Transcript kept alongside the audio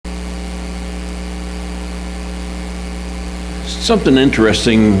something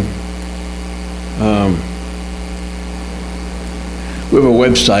interesting. We have a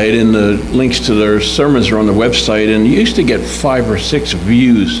website, and the links to their sermons are on the website, and you used to get 5 or 6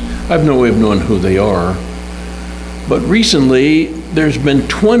 views. I have no way of knowing who they are. But recently, there's been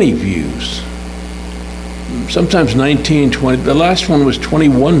 20 views. Sometimes 19, 20. The last one was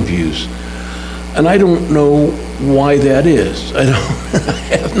 21 views. And I don't know why that is. I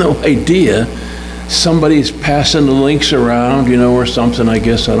have no idea. Somebody's passing the links around, or something, I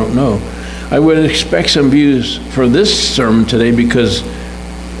guess. I don't know. I would expect some views for this sermon today because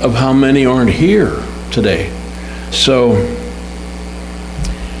of how many aren't here today. So,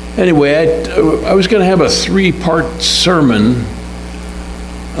 anyway, I was going to have a 3-part sermon,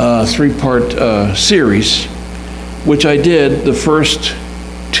 3-part series, which I did the first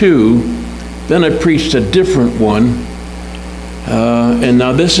 2. Then I preached a different one. And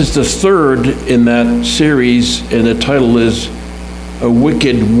now this is the 3rd in that series, and the title is A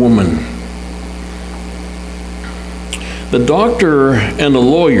Wicked Woman. The doctor and the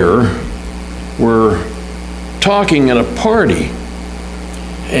lawyer were talking at a party,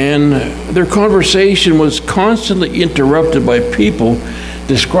 and their conversation was constantly interrupted by people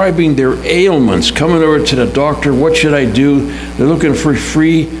describing their ailments, coming over to the doctor. What should I do? They're looking for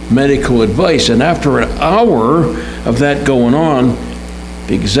free medical advice. And after an hour of that going on,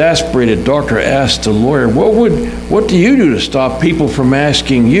 the exasperated doctor asked the lawyer, what do you do to stop people from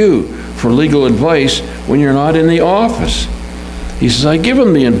asking you for legal advice when you're not in the office? He says, I give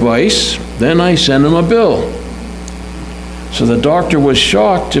them the advice, then I send them a bill. So the doctor was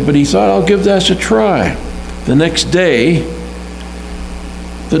shocked, but he thought, I'll give that a try. The next day,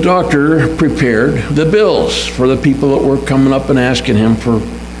 the doctor prepared the bills for the people that were coming up and asking him for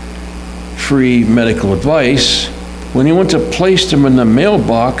free medical advice. When he went to place them in the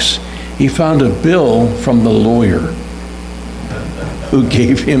mailbox, he found a bill from the lawyer who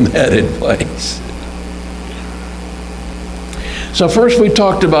gave him that advice. So first we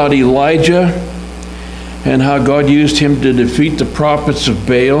talked about Elijah and how God used him to defeat the prophets of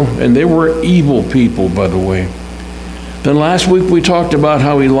Baal, and they were evil people, by the way. Then last week we talked about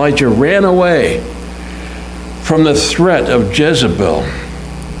how Elijah ran away from the threat of Jezebel,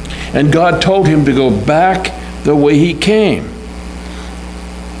 and God told him to go back the way he came.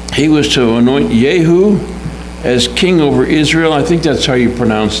 He was to anoint Jehu as king over Israel. I think that's how you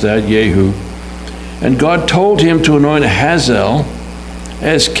pronounce that, Jehu. And God told him to anoint Hazael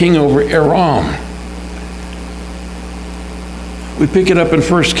as king over Aram. We pick it up in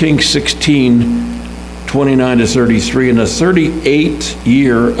 1 Kings 16, 29 to 33. In the 38th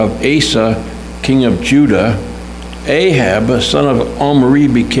year of Asa, king of Judah, Ahab, son of Omri,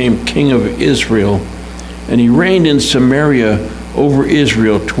 became king of Israel, and he reigned in Samaria over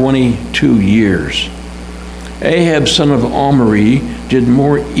Israel 22 years. Ahab, son of Omri, did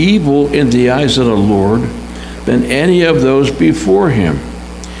more evil in the eyes of the Lord than any of those before him.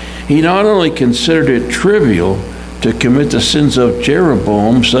 He not only considered it trivial to commit the sins of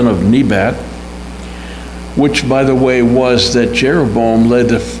Jeroboam, son of Nebat, which, by the way, was that Jeroboam led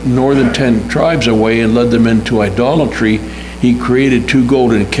the northern 10 tribes away and led them into idolatry. He created 2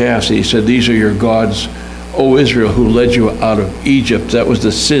 golden calves. He said, these are your gods, O Israel, who led you out of Egypt. That was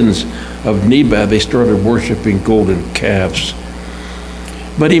the sins of Nebat. They started worshiping golden calves.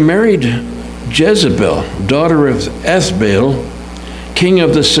 But he married Jezebel, daughter of Ethbaal, king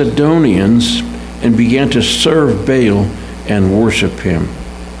of the Sidonians, and began to serve Baal and worship him.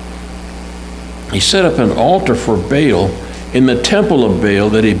 He set up an altar for Baal in the temple of Baal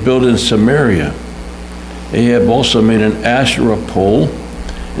that he built in Samaria. Ahab also made an Asherah pole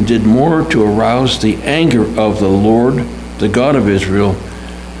and did more to arouse the anger of the Lord, the God of Israel,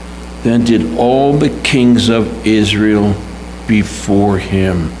 than did all the kings of Israel before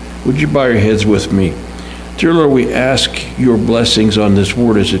him. Would you bow your heads with me? Dear Lord, we ask your blessings on this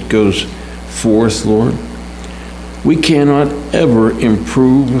word as it goes forth, Lord. We cannot ever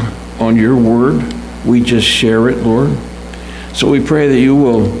improve on your word. We just share it, Lord. So we pray that you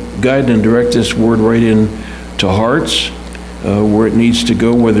will guide and direct this word right into hearts where it needs to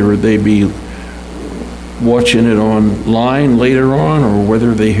go, whether they be watching it online later on or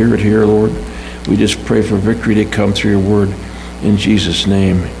whether they hear it here, Lord. We just pray for victory to come through your word. In Jesus'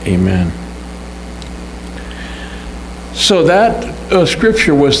 name, amen. So that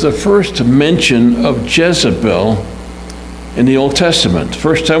scripture was the first mention of Jezebel in the Old Testament.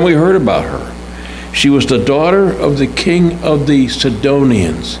 First time we heard about her. She was the daughter of the king of the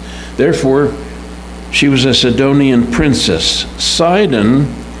Sidonians. Therefore, she was a Sidonian princess.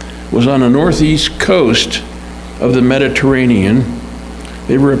 Sidon was on the northeast coast of the Mediterranean.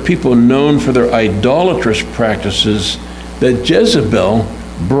 They were a people known for their idolatrous practices that Jezebel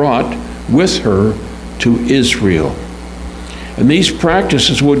brought with her to Israel. And these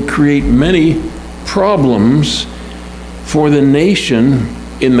practices would create many problems for the nation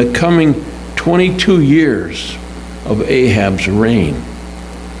in the coming 22 years of Ahab's reign.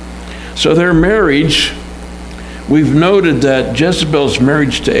 So their marriage, we've noted that Jezebel's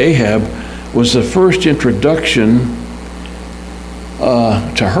marriage to Ahab was the first introduction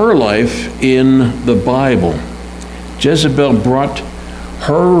to her life in the Bible. Jezebel brought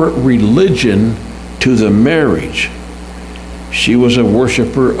her religion to the marriage. She was a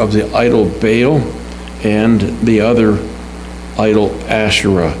worshiper of the idol Baal and the other idol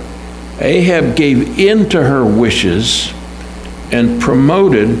Asherah. Ahab gave in to her wishes and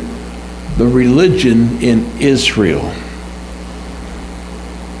promoted the religion in Israel.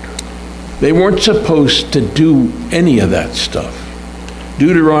 They weren't supposed to do any of that stuff.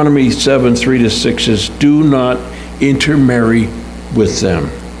 Deuteronomy 7:3-6 says, "Do not intermarry with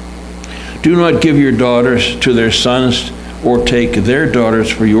them. Do not give your daughters to their sons, or take their daughters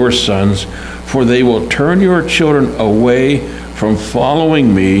for your sons, for they will turn your children away from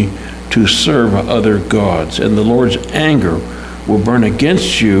following me to serve other gods. And the Lord's anger will burn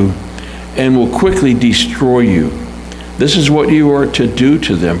against you and will quickly destroy you. This is what you are to do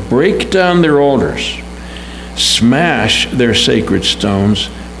to them. Break down their altars, smash their sacred stones,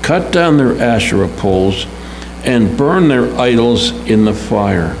 cut down their Asherah poles, and burn their idols in the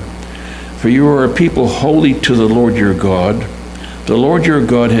fire. For you are a people holy to the Lord your God. The Lord your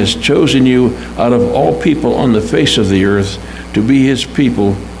God has chosen you out of all people on the face of the earth to be his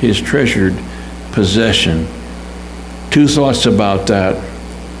people, his treasured possession." Two thoughts about that.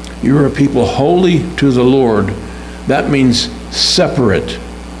 You are a people holy to the Lord. That means separate.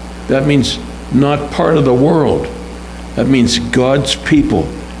 That means not part of the world. That means God's people.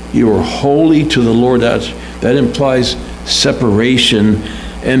 You are holy to the Lord. That implies separation.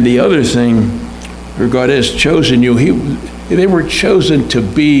 And the other thing, where God has chosen you, they were chosen to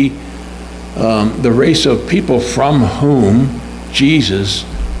be the race of people from whom Jesus,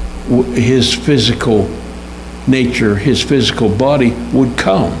 his physical nature, his physical body would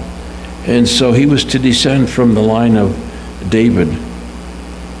come. And so he was to descend from the line of David.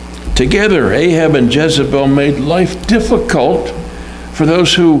 Together, Ahab and Jezebel made life difficult for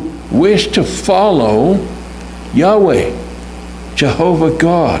those who wished to follow Yahweh, Jehovah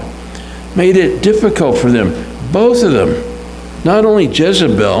God. Made it difficult for them. Both of them. Not only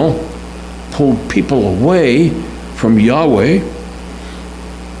Jezebel pulled people away from Yahweh,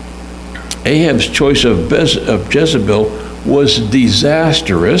 Ahab's choice of Jezebel was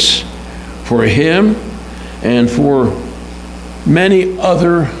disastrous for him and for many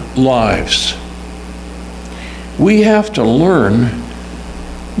other lives. We have to learn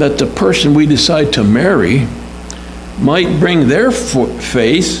that the person we decide to marry might bring their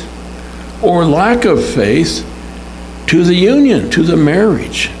faith or lack of faith to the union, to the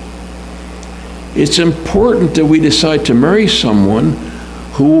marriage. It's important that we decide to marry someone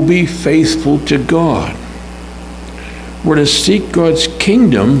who will be faithful to God. We're to seek God's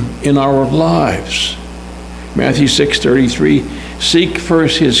kingdom in our lives. Matthew 6:33, "Seek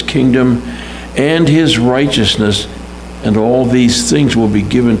first his kingdom and his righteousness, and all these things will be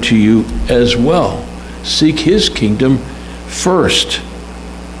given to you as well." Seek his kingdom first.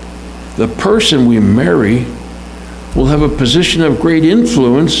 The person we marry will have a position of great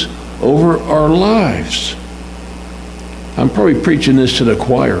influence over our lives. I'm probably preaching this to the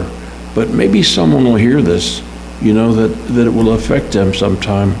choir, but maybe someone will hear this, that it will affect them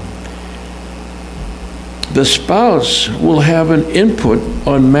sometime. The spouse will have an input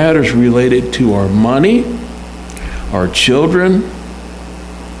on matters related to our money, our children,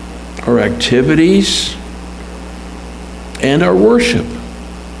 our activities, and our worship.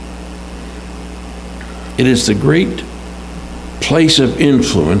 It is the great place of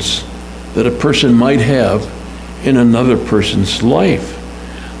influence that a person might have in another person's life.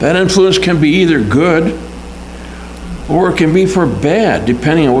 That influence can be either good or it can be for bad,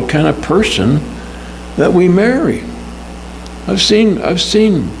 depending on what kind of person that we marry. I've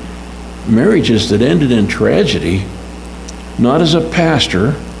seen marriages that ended in tragedy, not as a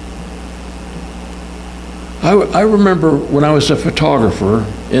pastor. I remember when I was a photographer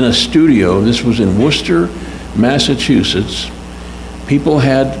in a studio, this was in Worcester, Massachusetts.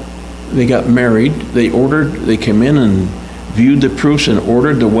 They got married, they came in and viewed the proofs and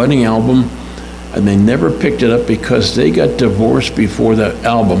ordered the wedding album, and they never picked it up because they got divorced before the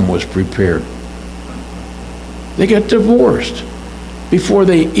album was prepared. They got divorced before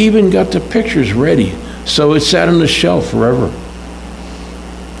they even got the pictures ready, so it sat on the shelf forever.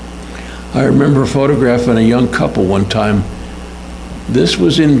 I remember photographing a young couple one time. This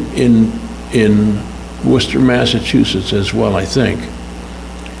was in Worcester, Massachusetts as well, I think.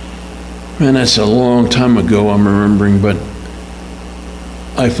 Man, that's a long time ago, I'm remembering, but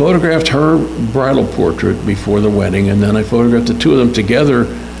I photographed her bridal portrait before the wedding, and then I photographed the two of them together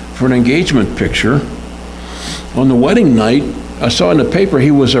for an engagement picture. On the wedding night, I saw in the paper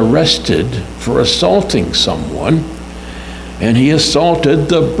he was arrested for assaulting someone, and he assaulted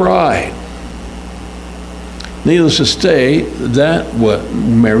the bride. Needless to say, that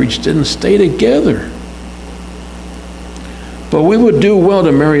marriage didn't stay together. But we would do well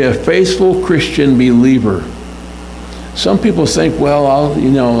to marry a faithful Christian believer. Some people think, well,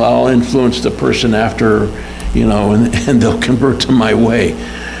 I'll influence the person after, and they'll convert to my way.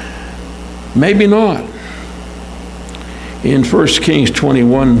 Maybe not. In 1 Kings 1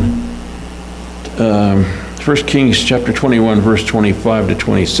 chapter 21, verse 25 to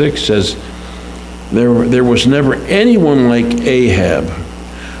 26 says, there was never anyone like Ahab,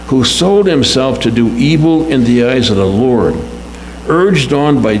 who sold himself to do evil in the eyes of the Lord, urged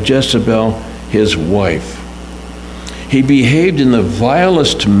on by Jezebel, his wife. He behaved in the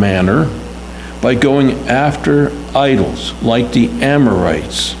vilest manner by going after idols like the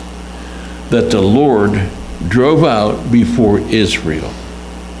Amorites that the Lord drove out before Israel.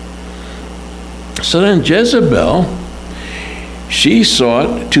 So then Jezebel, she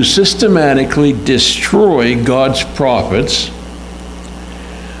sought to systematically destroy God's prophets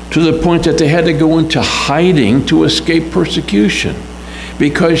to the point that they had to go into hiding to escape persecution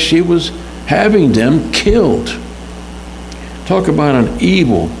because she was having them killed. Talk about an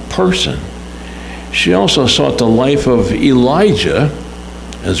evil person. She also sought the life of Elijah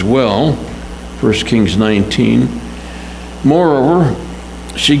as well, 1 Kings 19. Moreover,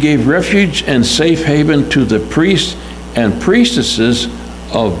 she gave refuge and safe haven to the priests and priestesses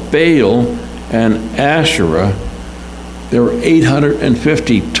of Baal and Asherah. There were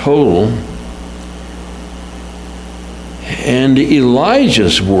 850 total. And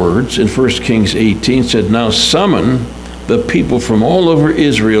Elijah's words in 1 Kings 18 said, "Now summon the people from all over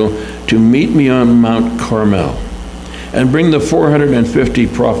Israel to meet me on Mount Carmel, and bring the 450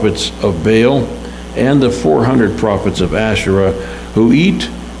 prophets of Baal and the 400 prophets of Asherah who eat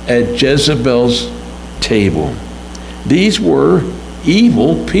at Jezebel's table." These were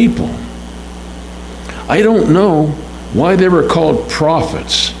evil people. I don't know why they were called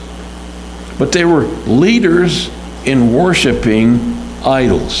prophets, but they were leaders in worshiping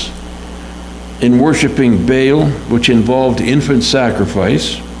idols, in worshiping Baal, which involved infant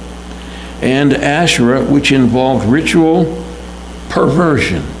sacrifice, and Asherah, which involved ritual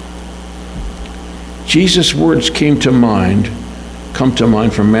perversion. Jesus' words come to mind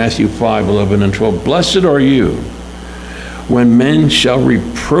from Matthew 5:11 and 12. "Blessed are you when men shall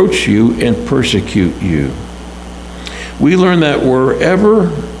reproach you and persecute you." We learn that wherever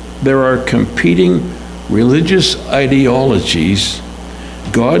there are competing religious ideologies,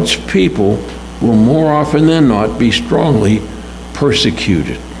 God's people will more often than not be strongly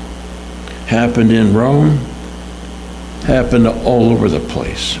persecuted. Happened in Rome, happened all over the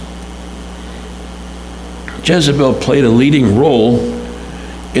place. Jezebel played a leading role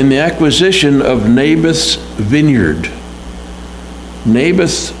in the acquisition of Naboth's vineyard.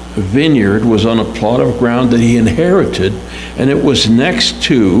 Naboth's vineyard was on a plot of ground that he inherited, and it was next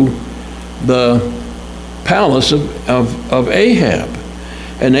to the palace of Ahab.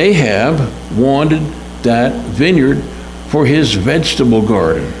 And Ahab wanted that vineyard for his vegetable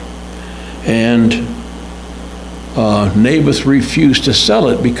garden. And Naboth refused to sell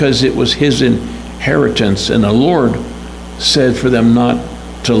it because it was his inheritance, and the Lord said for them not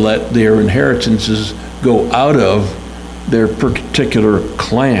to let their inheritances go out of their particular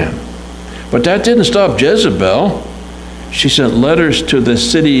clan. But that didn't stop Jezebel. She sent letters to the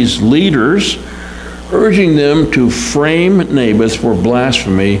city's leaders, urging them to frame Naboth for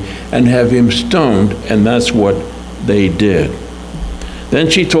blasphemy and have him stoned, and that's what they did. Then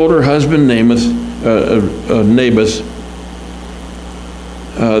she told her husband Naboth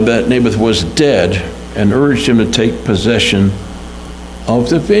that Naboth was dead, and urged him to take possession of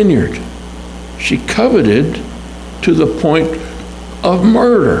the vineyard. She coveted to the point of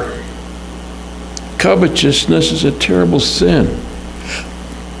murder. Covetousness is a terrible sin.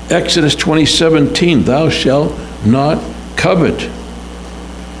 Exodus 20:17, "Thou shalt not covet."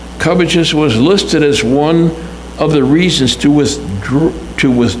 Covetousness was listed as one of the reasons to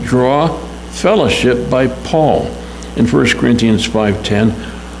withdraw fellowship by Paul. In 1 Corinthians 5:10,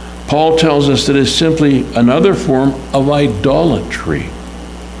 Paul tells us that it's simply another form of idolatry.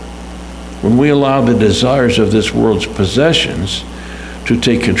 When we allow the desires of this world's possessions to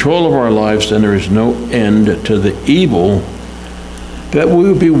take control of our lives, then there is no end to the evil that we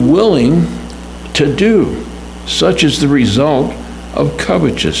would be willing to do. Such is the result of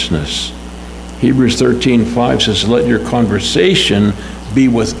covetousness. Hebrews 13:5 says, let your conversation be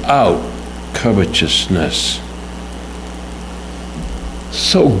without covetousness.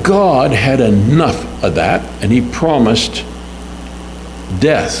 So God had enough of that, and he promised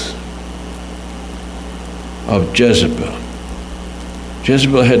death of Jezebel.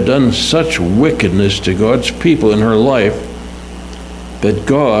 Jezebel had done such wickedness to God's people in her life that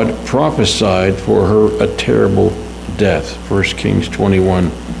God prophesied for her a terrible death. 1 Kings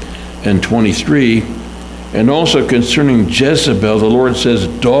 21 and 23. And also concerning Jezebel, the Lord says,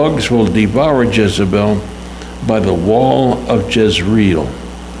 dogs will devour Jezebel by the wall of Jezreel.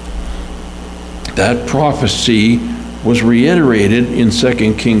 That prophecy was reiterated in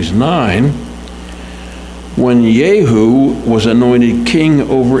 2 Kings 9 when Jehu was anointed king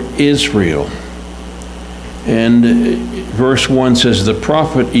over Israel. And verse 1 says, the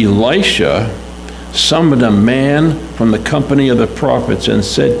prophet Elisha summoned a man from the company of the prophets and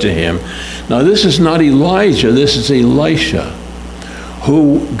said to him, now this is not Elijah, this is Elisha,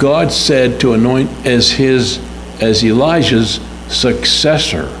 who God said to anoint as Elijah's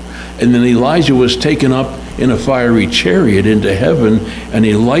successor. And then Elijah was taken up in a fiery chariot into heaven, and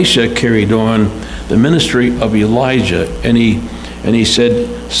Elisha carried on the ministry of Elijah. And he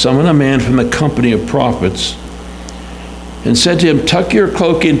said, summon a man from the company of prophets, and said to him, tuck your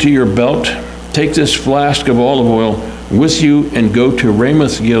cloak into your belt, take this flask of olive oil with you, and go to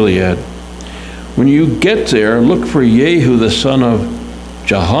Ramoth Gilead. When you get there, look for Jehu the son of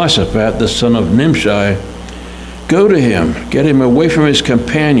Jehoshaphat, the son of Nimshi. Go to him, get him away from his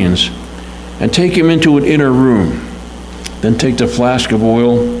companions, and take him into an inner room. Then take the flask of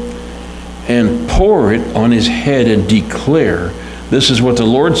oil and pour it on his head and declare, this is what the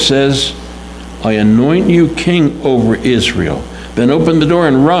Lord says, I anoint you king over Israel. Then open the door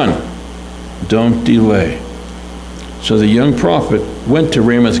and run. Don't delay. So the young prophet went to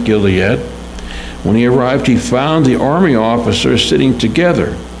Ramoth Gilead. When he arrived, he found the army officers sitting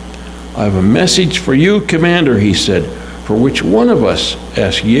together. I have a message for you, commander, he said. For which one of us?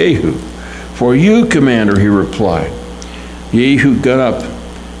 Asked Jehu. For you, commander, he replied. Jehu got up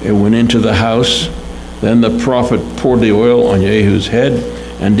and went into the house. Then the prophet poured the oil on Jehu's head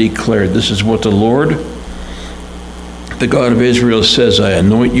and declared, this is what the Lord, the God of Israel, says, I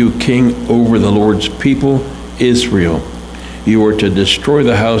anoint you king over the Lord's people, Israel. You are to destroy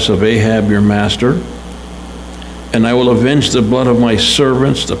the house of Ahab, your master, and I will avenge the blood of my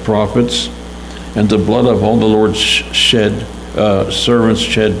servants, the prophets, and the blood of all the Lord's servants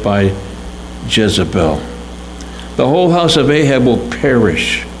shed by Jezebel. The whole house of Ahab will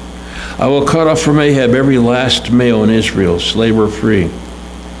perish. I will cut off from Ahab every last male in Israel, slave or free.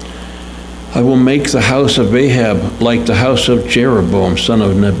 I will make the house of Ahab like the house of Jeroboam, son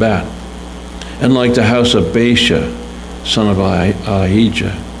of Nebat, and like the house of Baasha, son of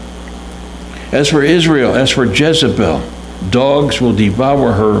Ahijah. As for Israel, as for Jezebel, dogs will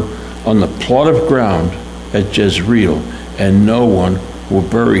devour her on the plot of ground at Jezreel, and no one will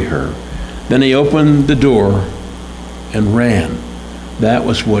bury her. Then he opened the door and ran. That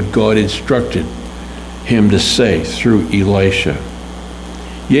was what God instructed him to say through Elisha.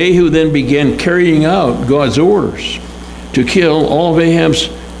 Jehu then began carrying out God's orders to kill all of Ahab's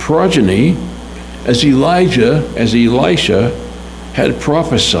progeny, as Elisha had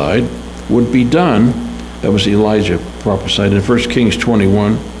prophesied would be done. That was Elijah prophesied in 1 Kings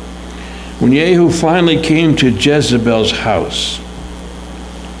 21. When Jehu finally came to Jezebel's house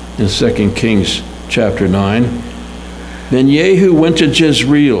in 2 Kings chapter 9, then Jehu went to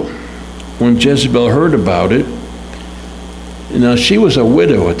Jezreel. When Jezebel heard about it, now she was a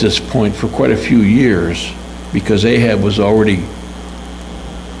widow at this point for quite a few years because Ahab was already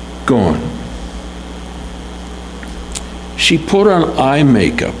gone. She put on eye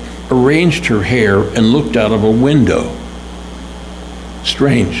makeup, arranged her hair, and looked out of a window.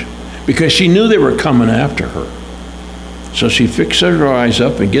 Strange, because she knew they were coming after her. So she fixes her eyes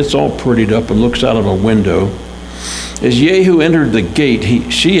up and gets all prettied up and looks out of a window. As Jehu entered the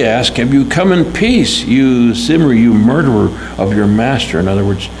gate, she asked, have you come in peace, you Zimri, you murderer of your master? In other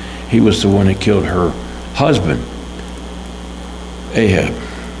words, he was the one who killed her husband, Ahab.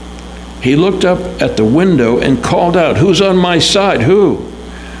 He looked up at the window and called out, who's on my side? Who?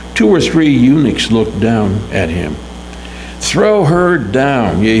 2 or 3 eunuchs looked down at him. Throw her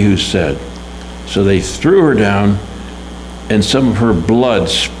down, Jehu said. So they threw her down, and some of her blood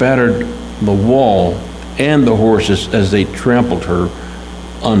spattered the wall and the horses as they trampled her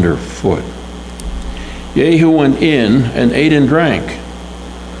underfoot. Jehu went in and ate and drank.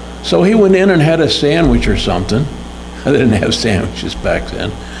 So he went in and had a sandwich or something. They didn't have sandwiches back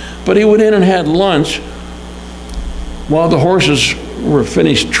then. But he went in and had lunch while the horses were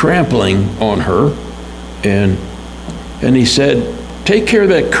finished trampling on her. And he said, "Take care of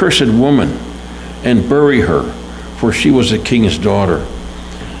that cursed woman and bury her, for she was a king's daughter."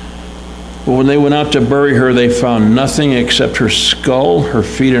 But when they went out to bury her, they found nothing except her skull, her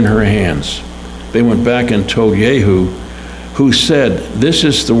feet, and her hands. They went back and told Jehu, who said, "This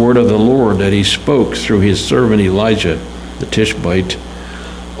is the word of the Lord that he spoke through his servant Elijah the Tishbite.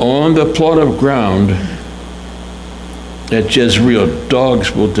 On the plot of ground at Jezreel,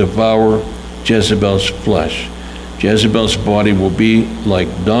 dogs will devour Jezebel's flesh. Jezebel's body will be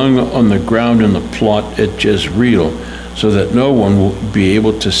like dung on the ground in the plot at Jezreel, so that no one will be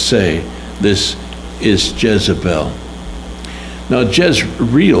able to say, 'This is Jezebel.'" Now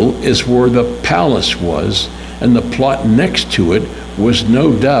Jezreel is where the palace was, and the plot next to it was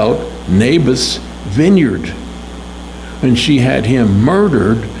no doubt Naboth's vineyard. And she had him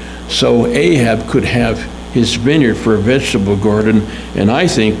murdered so Ahab could have his vineyard for a vegetable garden, and I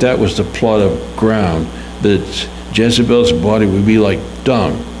think that was the plot of ground, that Jezebel's body would be like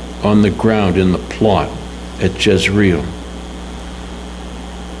dung on the ground in the plot at Jezreel.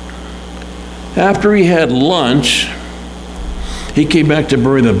 After he had lunch, he came back to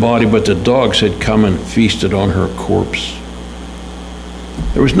bury the body, but the dogs had come and feasted on her corpse.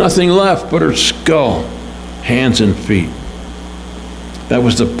 There was nothing left but her skull, hands and feet. That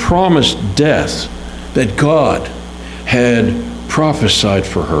was the promised death that God had prophesied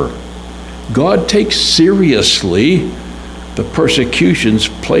for her. God takes seriously the persecutions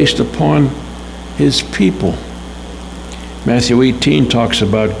placed upon his people. Matthew 18 talks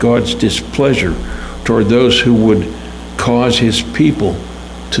about God's displeasure toward those who would cause his people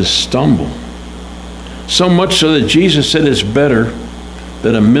to stumble. So much so that Jesus said it's better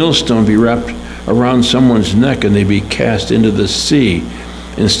that a millstone be wrapped around someone's neck and they be cast into the sea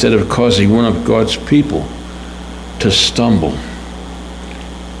instead of causing one of God's people to stumble.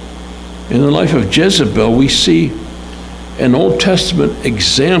 In the life of Jezebel, we see an Old Testament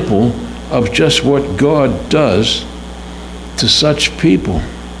example of just what God does to such people.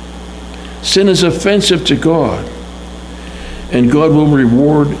 Sin is offensive to God, and God will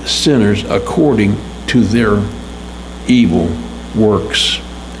reward sinners according to their evil works.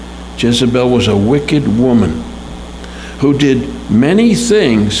 Jezebel was a wicked woman who did many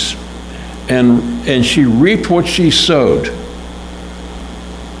things, and she reaped what she sowed.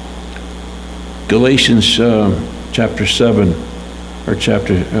 Galatians chapter 7, or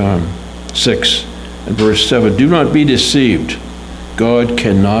chapter 6 and verse 7, "Do not be deceived. God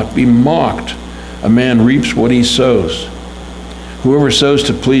cannot be mocked. A man reaps what he sows. Whoever sows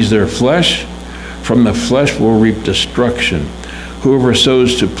to please their flesh, from the flesh will reap destruction. Whoever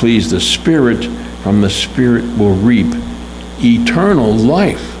sows to please the Spirit, from the Spirit will reap eternal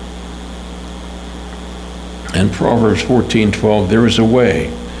life." And Proverbs 14:12, "There is a way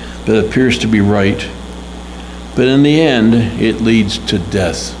that appears to be right, but in the end it leads to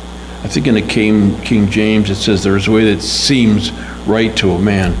death." I think in the King James it says, "There is a way that seems right to a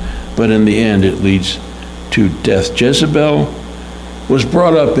man, but in the end it leads to death." Jezebel was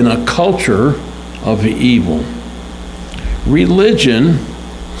brought up in a culture of evil. Religion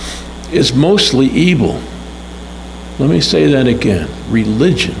is mostly evil. Let me say that again.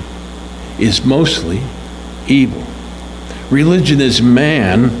 Religion is mostly evil. Religion is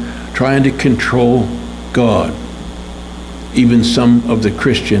man trying to control God. Even some of the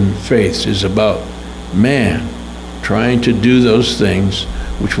Christian faiths is about man trying to do those things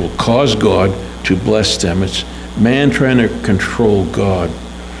which will cause God to bless them. It's man trying to control God.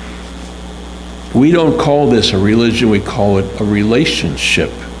 We don't call this a religion, we call it a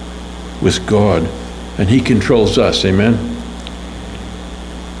relationship with God, and he controls us, amen?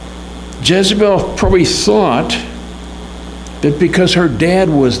 Jezebel probably thought that because her dad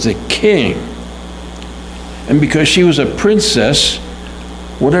was the king, and because she was a princess,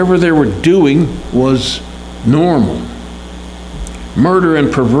 whatever they were doing was normal. Murder and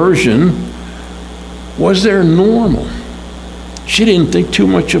perversion was their normal. She didn't think too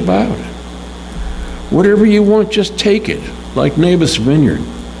much about it. Whatever you want, just take it, like Naboth's vineyard.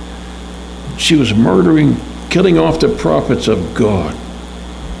 She was murdering, killing off the prophets of God.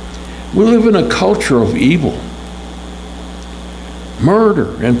 We live in a culture of evil. Murder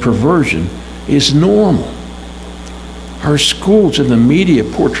and perversion is normal. Our schools and the media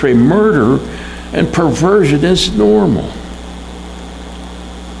portray murder and perversion as normal.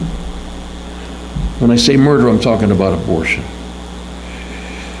 When I say murder, I'm talking about abortion.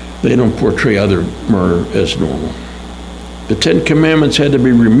 They don't portray other murder as normal. The 10 Commandments had to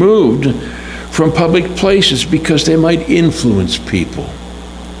be removed from public places because they might influence people.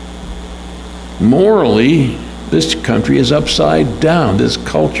 Morally, this country is upside down. This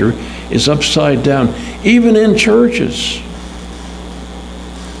culture is upside down, even in churches.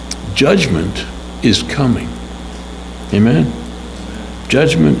 Judgment is coming. Amen?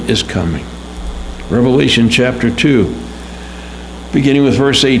 Judgment is coming. Revelation chapter 2, beginning with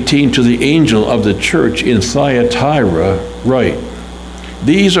verse 18, to the angel of the church in Thyatira write,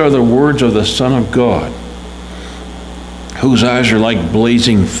 these are the words of the Son of God, whose eyes are like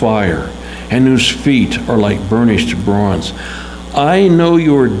blazing fire, and whose feet are like burnished bronze. I know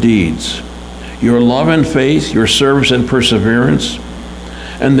your deeds, your love and faith, your service and perseverance,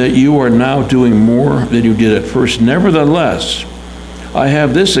 and that you are now doing more than you did at first. Nevertheless, I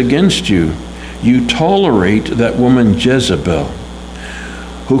have this against you. You tolerate that woman Jezebel,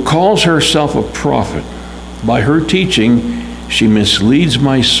 who calls herself a prophet. By her teaching, she misleads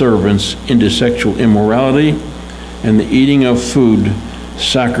my servants into sexual immorality and the eating of food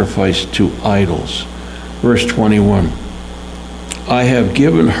sacrificed to idols. Verse 21. I have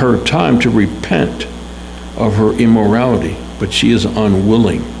given her time to repent of her immorality, but she is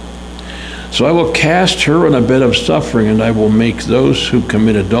unwilling. So I will cast her on a bed of suffering, and I will make those who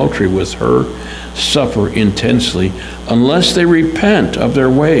commit adultery with her suffer intensely, unless they repent of their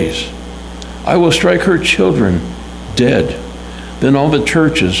ways. I will strike her children dead. Then all the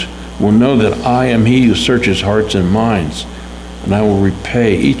churches will know that I am he who searches hearts and minds, and I will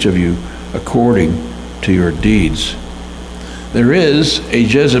repay each of you according to your deeds. There is a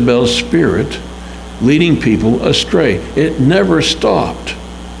Jezebel spirit leading people astray. It never stopped.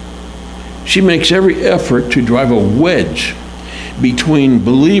 She makes every effort to drive a wedge between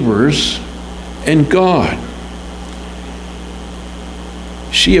believers and God.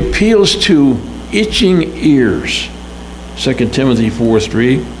 She appeals to itching ears. 2 Timothy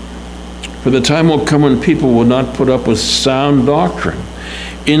 4:3. For the time will come when people will not put up with sound doctrine.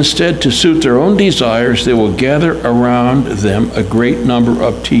 Instead, to suit their own desires, they will gather around them a great number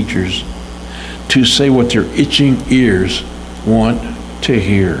of teachers to say what their itching ears want to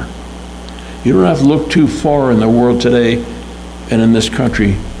hear. You don't have to look too far in the world today and in this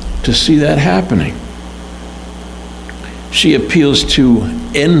country to see that happening. She appeals to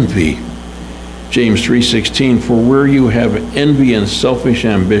envy. James 3:16, for where you have envy and selfish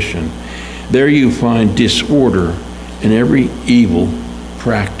ambition, there you find disorder and every evil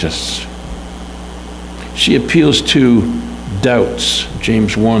practice. She appeals to doubts.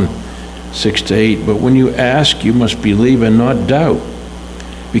 James 1:6-8, but when you ask, you must believe and not doubt,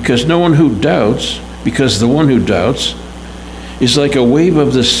 because the one who doubts is like a wave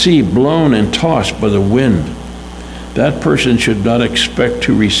of the sea blown and tossed by the wind. That person should not expect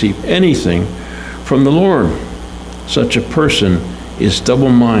to receive anything from the Lord. Such a person is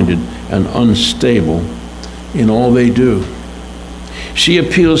double-minded and unstable in all they do. She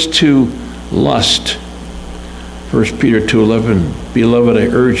appeals to lust. 1 Peter 2:11, beloved, I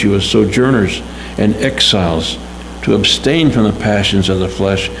urge you as sojourners and exiles to abstain from the passions of the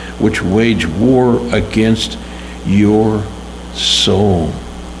flesh, which wage war against your soul.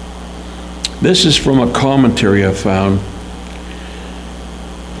 This is from a commentary I found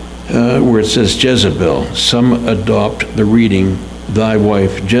where it says Jezebel. Some adopt the reading, thy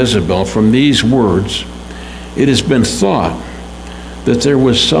wife Jezebel. From these words, it has been thought that there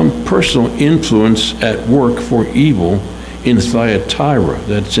was some personal influence at work for evil in Thyatira,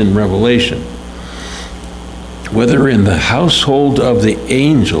 that's in Revelation. Whether in the household of the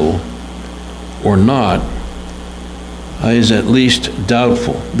angel or not is at least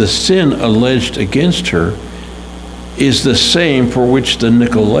doubtful. The sin alleged against her is the same for which the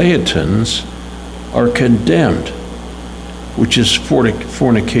Nicolaitans are condemned, which is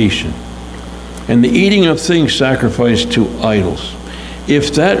fornication, and the eating of things sacrificed to idols.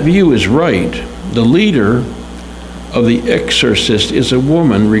 If that view is right, the leader of the exorcist is a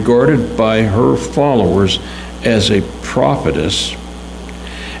woman regarded by her followers as a prophetess,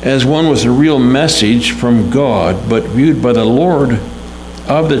 as one with a real message from God, but viewed by the Lord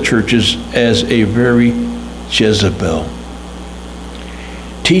of the churches as a very Jezebel,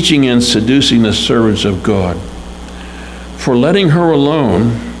 teaching and seducing the servants of God. For letting her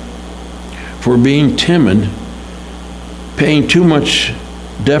alone, for being timid, paying too much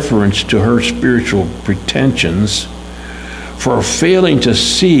deference to her spiritual pretensions, for failing to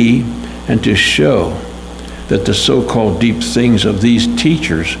see and to show that the so-called deep things of these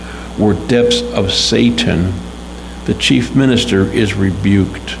teachers were depths of Satan, the chief minister is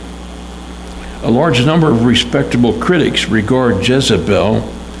rebuked. A large number of respectable critics regard Jezebel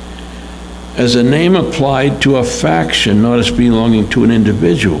as a name applied to a faction, not as belonging to an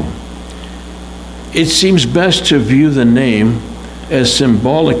individual. It seems best to view the name as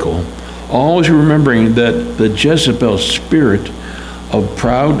symbolical, always remembering that the Jezebel spirit of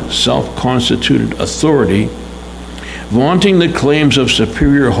proud, self-constituted authority, vaunting the claims of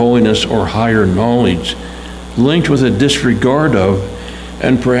superior holiness or higher knowledge, linked with a disregard of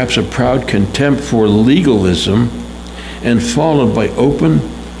and perhaps a proud contempt for legalism, and followed by open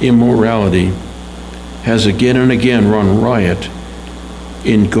immorality, has again and again run riot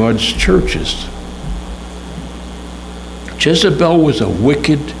in God's churches. Jezebel was a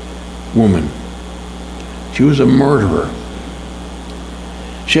wicked woman. She was a murderer.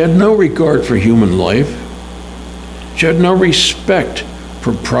 She had no regard for human life. She had no respect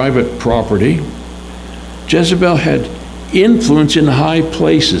for private property. Jezebel had influence in high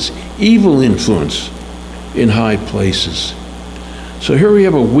places, evil influence in high places. So here we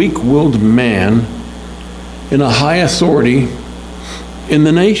have a weak-willed man in a high authority in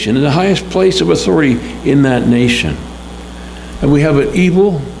the nation, in the highest place of authority in that nation. And we have an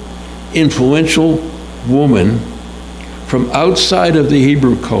evil, influential woman from outside of the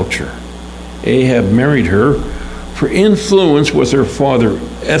Hebrew culture. Ahab married her for influence with her father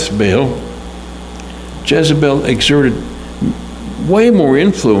Ethbaal. Jezebel exerted way more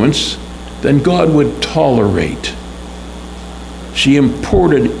influence than God would tolerate. She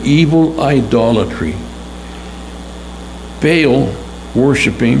imported evil idolatry, Baal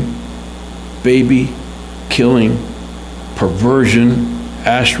worshiping, baby killing, perversion,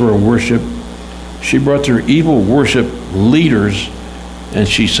 Asherah worship. She brought their evil worship leaders and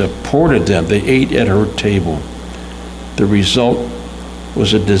she supported them. They ate at her table. The result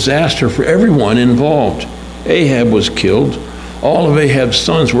was a disaster for everyone involved. Ahab was killed. All of Ahab's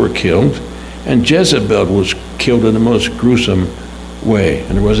sons were killed. And Jezebel was killed in the most gruesome way.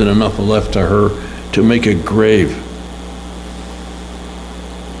 And there wasn't enough left to her to make a grave.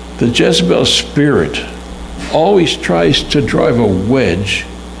 The Jezebel spirit always tries to drive a wedge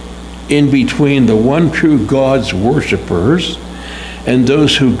in between the one true God's worshipers and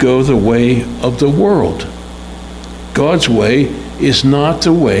those who go the way of the world. God's way is not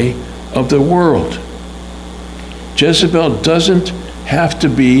the way of the world. Jezebel doesn't have to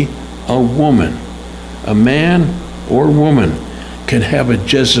be a woman. A man or woman can have a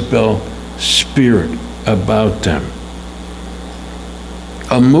Jezebel spirit about them.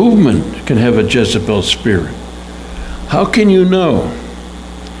 A movement can have a Jezebel spirit. How can you know?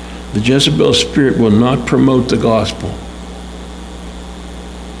 The Jezebel spirit will not promote the gospel.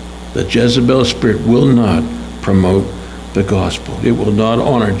 The Jezebel spirit will not promote the gospel. It will not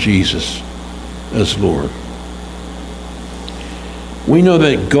honor Jesus as Lord. We know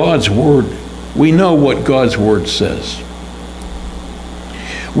that God's word, we know what God's word says.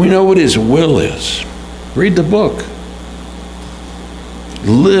 We know what his will is. Read the book.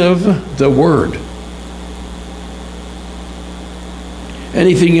 Live the word.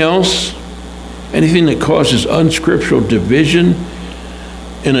 Anything else, anything that causes unscriptural division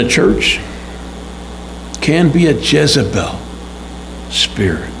in a church can be a Jezebel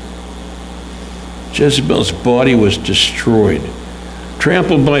spirit. Jezebel's body was destroyed,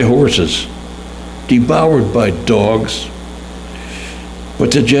 trampled by horses, devoured by dogs.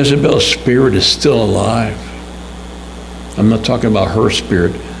 But the Jezebel spirit is still alive. I'm not talking about her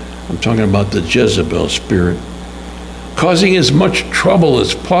spirit. I'm talking about the Jezebel spirit, causing as much trouble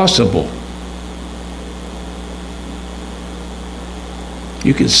as possible.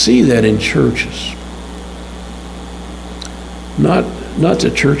 You can see that in churches. Not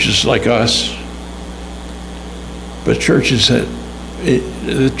the churches like us, but churches that,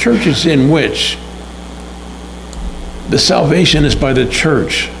 the churches in which the salvation is by the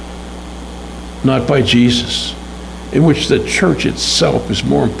church, not by Jesus, in which the church itself is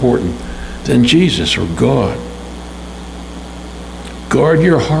more important than Jesus or God. Guard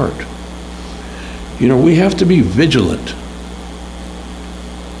your heart. You know, we have to be vigilant.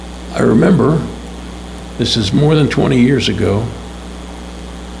 I remember, this is more than 20 years ago,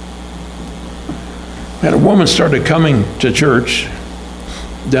 had a woman started coming to church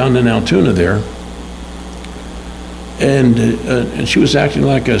down in Altoona there, and she was acting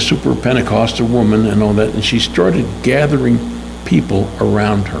like a super Pentecostal woman and all that, and she started gathering people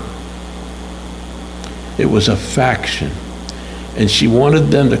around her. It was a faction, and she wanted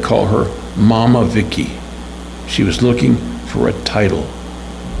them to call her Mama Vicky. She was looking for a title,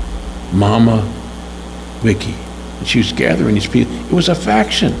 Mama Vicky. And she was gathering these people. It was a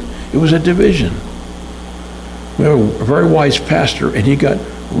faction. It was a division. We have a very wise pastor, and he got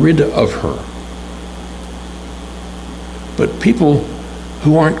rid of her. But people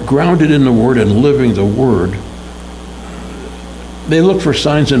who aren't grounded in the Word and living the Word, they look for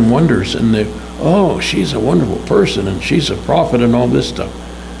signs and wonders, and oh, she's a wonderful person, and she's a prophet, and all this stuff.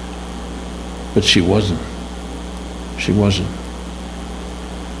 But she wasn't. She wasn't.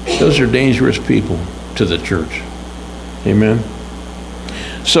 Those are dangerous people to the church. Amen?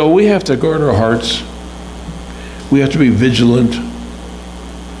 So we have to guard our hearts. We have to be vigilant.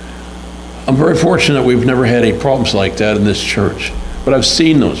 I'm very fortunate we've never had any problems like that in this church, but I've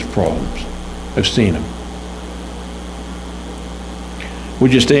seen those problems. I've seen them.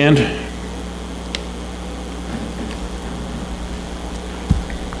 Would you stand?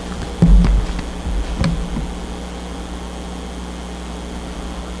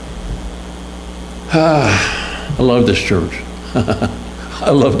 I love this church. I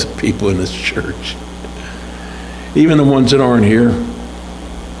love the people in this church. Even the ones that aren't here.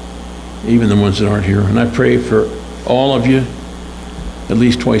 Even the ones that aren't here. And I pray for all of you at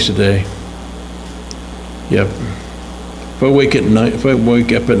least twice a day. Yep. If I wake up at night at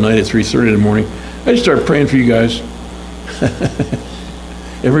 3:30 in the morning, I just start praying for you guys.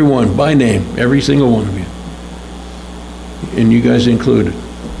 Everyone, by name, every single one of you. And you guys included.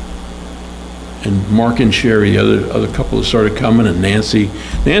 And Mark and Sherry, the other couple that started coming, and Nancy.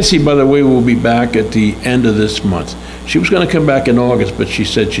 Nancy, by the way, will be back at the end of this month. She was going to come back in August, but she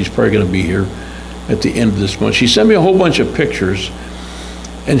said she's probably going to be here at the end of this month. She sent me a whole bunch of pictures,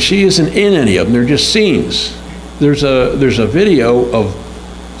 and she isn't in any of them. They're just scenes. There's a video of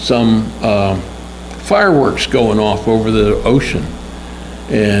some fireworks going off over the ocean,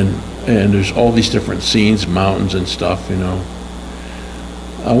 and there's all these different scenes, mountains and stuff, you know.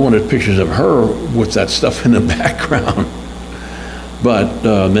 I wanted pictures of her with that stuff in the background. But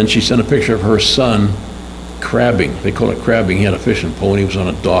then she sent a picture of her son crabbing. They call it crabbing. He had a fishing pole and he was on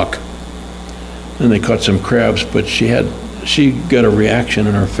a dock. And they caught some crabs, but she got a reaction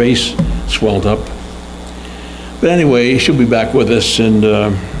and her face swelled up. But anyway, she'll be back with us, and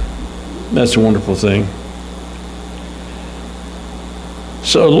that's a wonderful thing.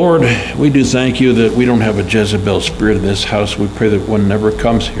 So, Lord, we do thank you that we don't have a Jezebel spirit in this house. We pray that one never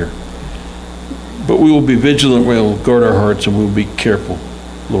comes here. But we will be vigilant, we will guard our hearts, and we will be careful,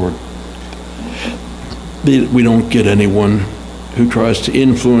 Lord, that we don't get anyone who tries to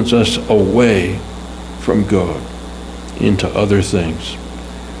influence us away from God into other things.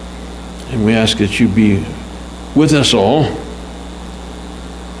 And we ask that you be with us all,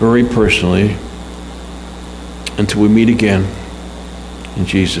 very personally, until we meet again. In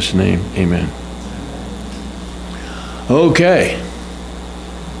Jesus' name, amen. Okay.